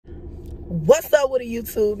What's up with the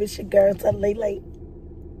YouTube? It's your girl Taleelee.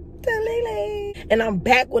 And I'm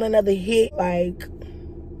back with another hit, like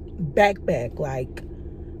back. What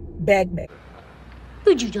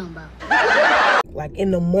you talking about? Like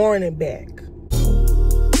in the morning back.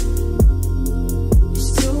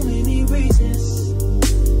 There's too many reasons.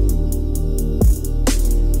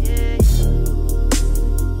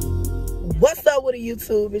 What's up with the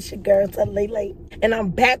YouTube? It's your girl Taleelee. And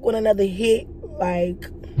I'm back with another hit, like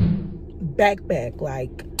back,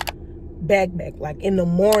 like in the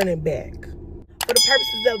morning back. For the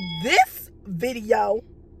purposes of this video,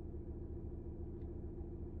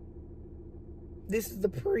 this is the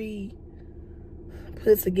put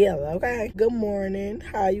together, okay? Good morning.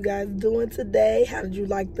 How you guys doing today? How did you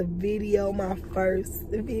like the video, my first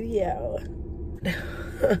video?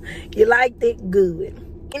 You liked it? Good.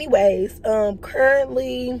 Anyways,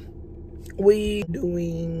 currently we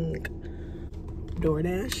doing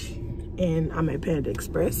DoorDash and I'm at Panda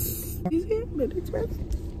Express. Panda Express?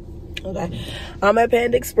 Okay. I'm at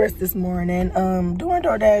Panda Express this morning. Doing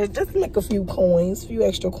DoorDash just to make a few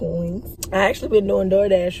extra coins. I actually been doing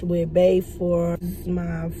DoorDash with Bae for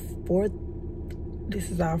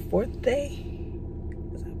this is our fourth day.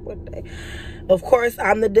 Of course,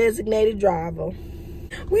 I'm the designated driver.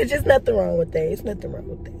 Which is nothing wrong with that. It's nothing wrong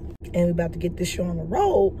with that. And we about to get this show on the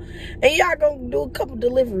road. And y'all gonna do a couple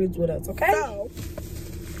deliveries with us, okay? So,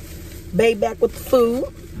 Bae back with the food.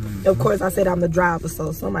 Of course, I said I'm the driver,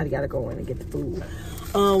 so somebody gotta go in and get the food.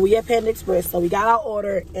 We at Panda Express, so we got our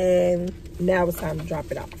order, and now it's time to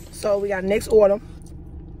drop it off. So we got next order.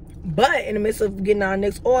 But in the midst of getting our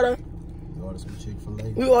next order, we ordered some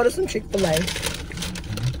Chick-fil-A. We ordered some Chick-fil-A.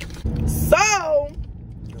 So,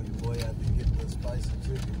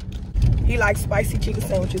 he likes spicy chicken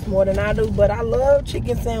sandwiches more than I do, but I love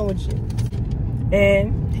chicken sandwiches.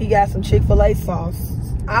 And he got some Chick-fil-A sauce.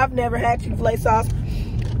 I've never had Chick-fil-A sauce.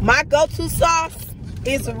 My go-to sauce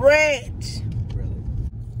is ranch. Really?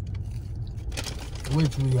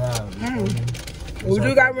 Which we have. We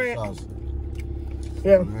do got ranch. Sauce.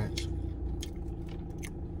 Yeah. Ranch.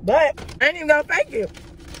 But I ain't even gonna fake it.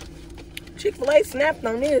 Chick-fil-A snapped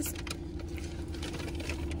on this.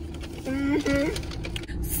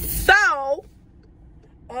 So,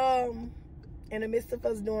 in the midst of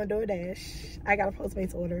us doing DoorDash, I got a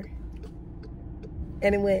Postmates order.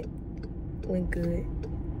 And it went good.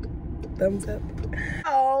 Thumbs up.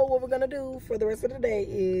 So, what we're gonna do for the rest of the day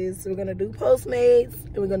is we're gonna do Postmates,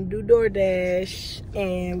 and we're gonna do DoorDash,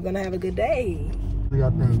 and we're gonna have a good day. I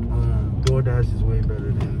think DoorDash is way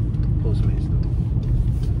better than Postmates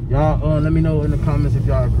though. Y'all, let me know in the comments if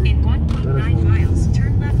y'all agree. In 1.9 miles,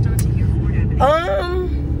 turn left onto your Ford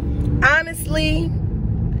Avenue. Honestly,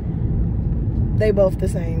 they both the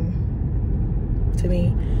same to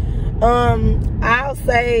me. I'll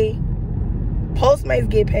say Postmates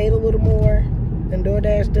get paid a little more than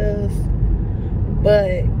DoorDash does,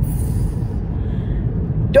 but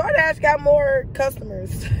DoorDash got more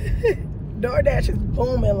customers. DoorDash is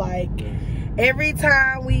booming. Like every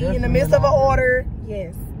time we in the midst of an order,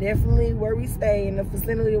 yes, definitely where we stay, in the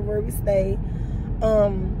vicinity of where we stay,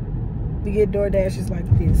 we get DoorDashes like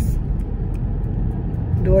this.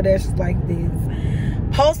 DoorDash is like this.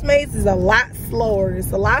 Postmates is a lot slower.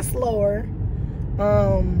 It's a lot slower.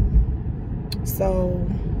 So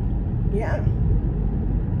yeah.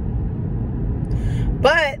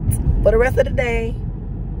 But for the rest of the day,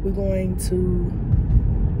 we're going to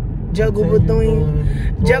juggle between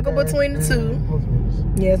the two.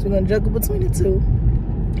 Yes, we're gonna juggle between the two.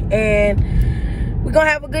 And we're gonna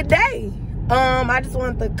have a good day. I just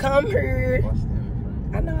want to come here.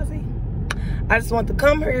 I just want to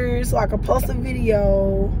come here so I can post a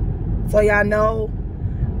video so y'all know.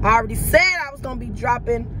 I already said I was gonna be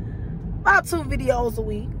dropping about 2 videos a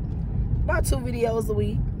week.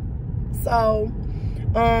 So,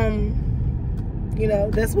 you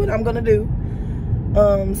know, that's what I'm gonna do.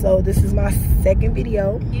 So this is my second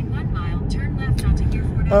video. In 1 mile, turn left onto your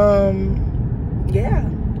Ford Avenue. Yeah.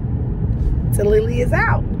 Taleelee is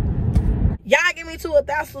out. Y'all get me to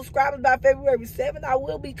 1,000 subscribers by February 7th. I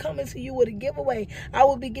will be coming to you with a giveaway. I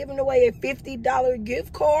will be giving away a $50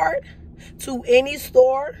 gift card to any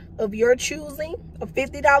store of your choosing. A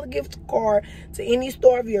 $50 gift card to any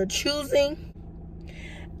store of your choosing.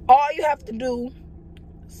 All you have to do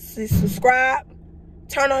is subscribe,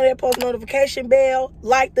 turn on that post notification bell,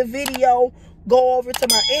 like the video, go over to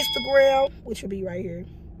my Instagram, which will be right here.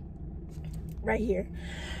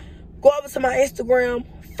 Go over to my Instagram,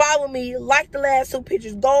 follow me, like the last 2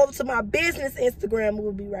 pictures. Go over to my business Instagram, it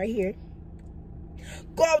will be right here.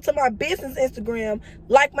 Go over to my business Instagram,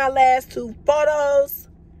 like my last 2 photos,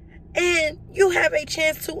 And you have a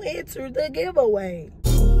chance to enter the giveaway.